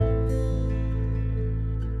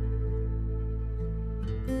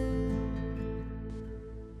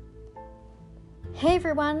Hey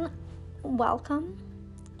everyone, welcome.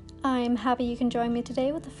 I'm happy you can join me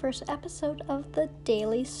today with the first episode of the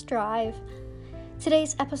Daily Strive.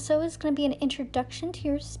 Today's episode is going to be an introduction to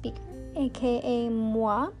your speaker, aka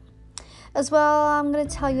moi. As well, I'm going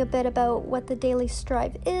to tell you a bit about what the Daily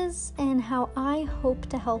Strive is and how I hope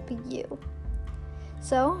to help you.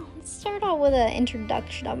 So, let's start out with an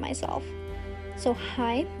introduction of myself. So,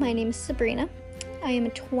 hi, my name is Sabrina. I am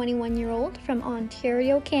a 21-year-old from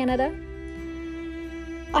Ontario, Canada.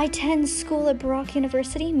 I attend school at Brock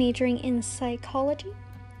University, majoring in psychology.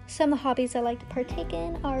 Some of the hobbies I like to partake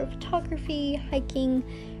in are photography, hiking,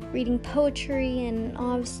 reading poetry, and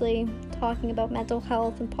obviously talking about mental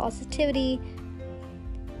health and positivity,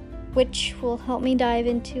 which will help me dive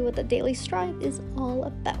into what the Daily Strive is all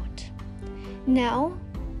about. Now,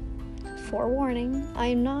 forewarning, I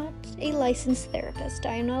am not a licensed therapist.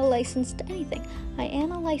 I am not a licensed anything. I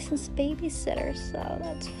am a licensed babysitter, so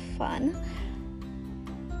that's fun.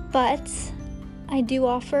 But I do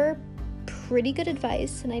offer pretty good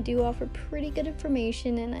advice and I do offer pretty good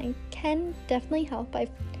information, and I can definitely help.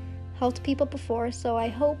 I've helped people before, so I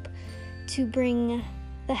hope to bring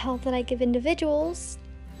the help that I give individuals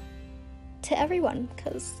to everyone,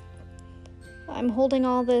 because I'm holding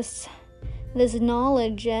all this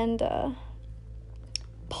knowledge and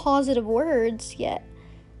positive words, yet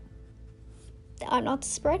I'm not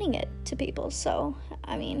spreading it to people. So,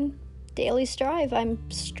 Daily Strive, I'm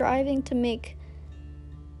striving to make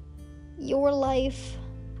your life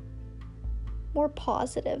more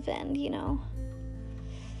positive and,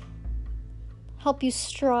 help you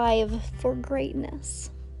strive for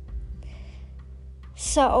greatness.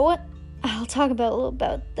 So, I'll talk a little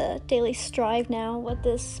about the Daily Strive now, what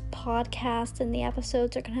this podcast and the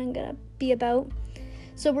episodes are kind of going to be about.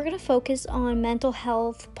 So we're going to focus on mental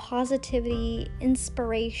health, positivity,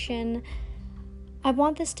 inspiration. I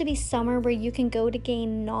want this to be somewhere where you can go to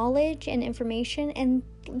gain knowledge and information and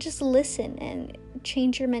just listen and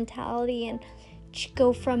change your mentality and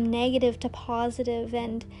go from negative to positive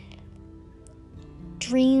and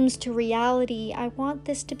dreams to reality. I want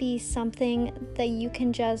this to be something that you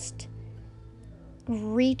can just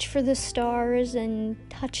reach for the stars and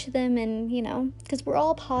touch them, and because we're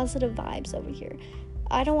all positive vibes over here.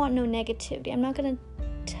 I don't want no negativity. I'm not going to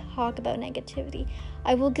talk about negativity.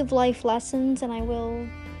 I will give life lessons and I will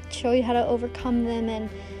show you how to overcome them and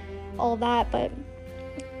all that, but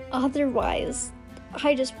otherwise,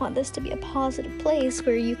 I just want this to be a positive place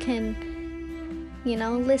where you can,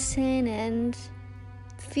 listen and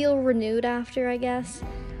feel renewed after, I guess.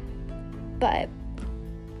 But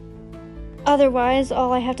otherwise,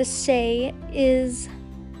 all I have to say is,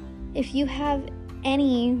 if you have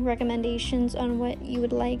any recommendations on what you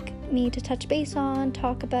would like me to touch base on,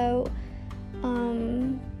 talk about,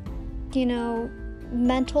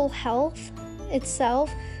 mental health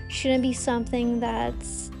itself shouldn't be something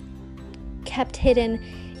that's kept hidden.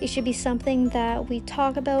 It should be something that we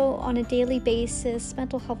talk about on a daily basis.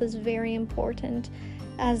 Mental health is very important,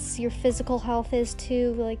 as your physical health is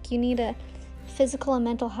too. Like, you need a physical and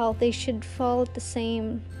mental health, they should fall at the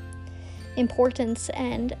same importance,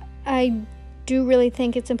 and I do really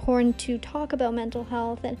think it's important to talk about mental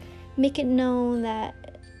health and make it known that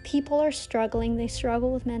people are struggling. They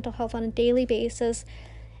struggle with mental health on a daily basis,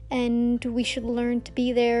 and we should learn to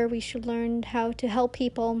be there. We should learn how to help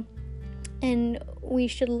people, and we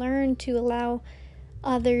should learn to allow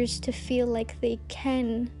others to feel like they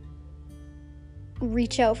can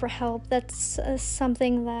reach out for help. That's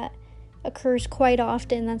something that occurs quite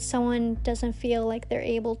often, that someone doesn't feel like they're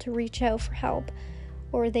able to reach out for help,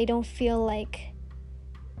 or they don't feel like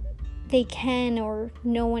they can, or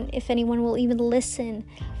no one, if anyone will even listen.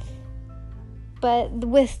 But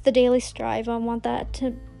with the Daily Strive, I want that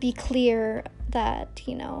to be clear that,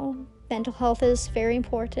 mental health is very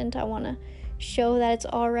important. I want to show that it's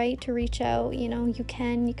all right to reach out. You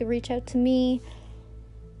can reach out to me.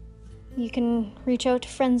 You can reach out to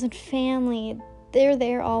friends and family. They're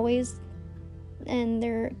there always, and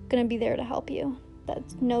they're going to be there to help you.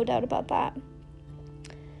 That's no doubt about that.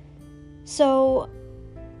 So,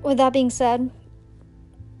 with that being said,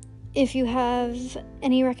 if you have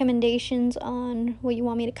any recommendations on what you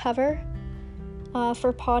want me to cover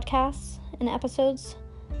for podcasts and episodes,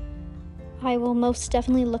 I will most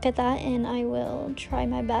definitely look at that, and I will try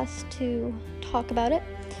my best to talk about it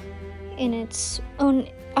in its own,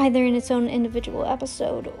 either in its own individual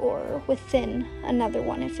episode or within another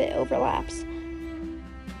one if it overlaps.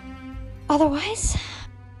 Otherwise,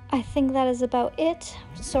 I think that is about it.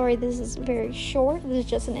 Sorry, this is very short. This is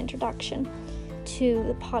just an introduction to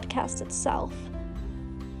the podcast itself.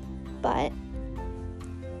 But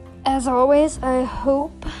as always, I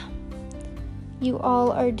hope You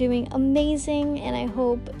all are doing amazing, and I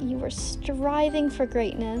hope you are striving for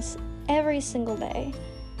greatness every single day.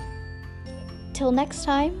 Till next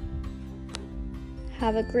time,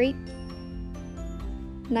 have a great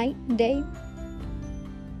night, day,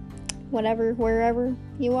 whatever, wherever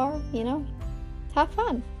you are, have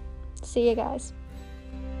fun. See you guys.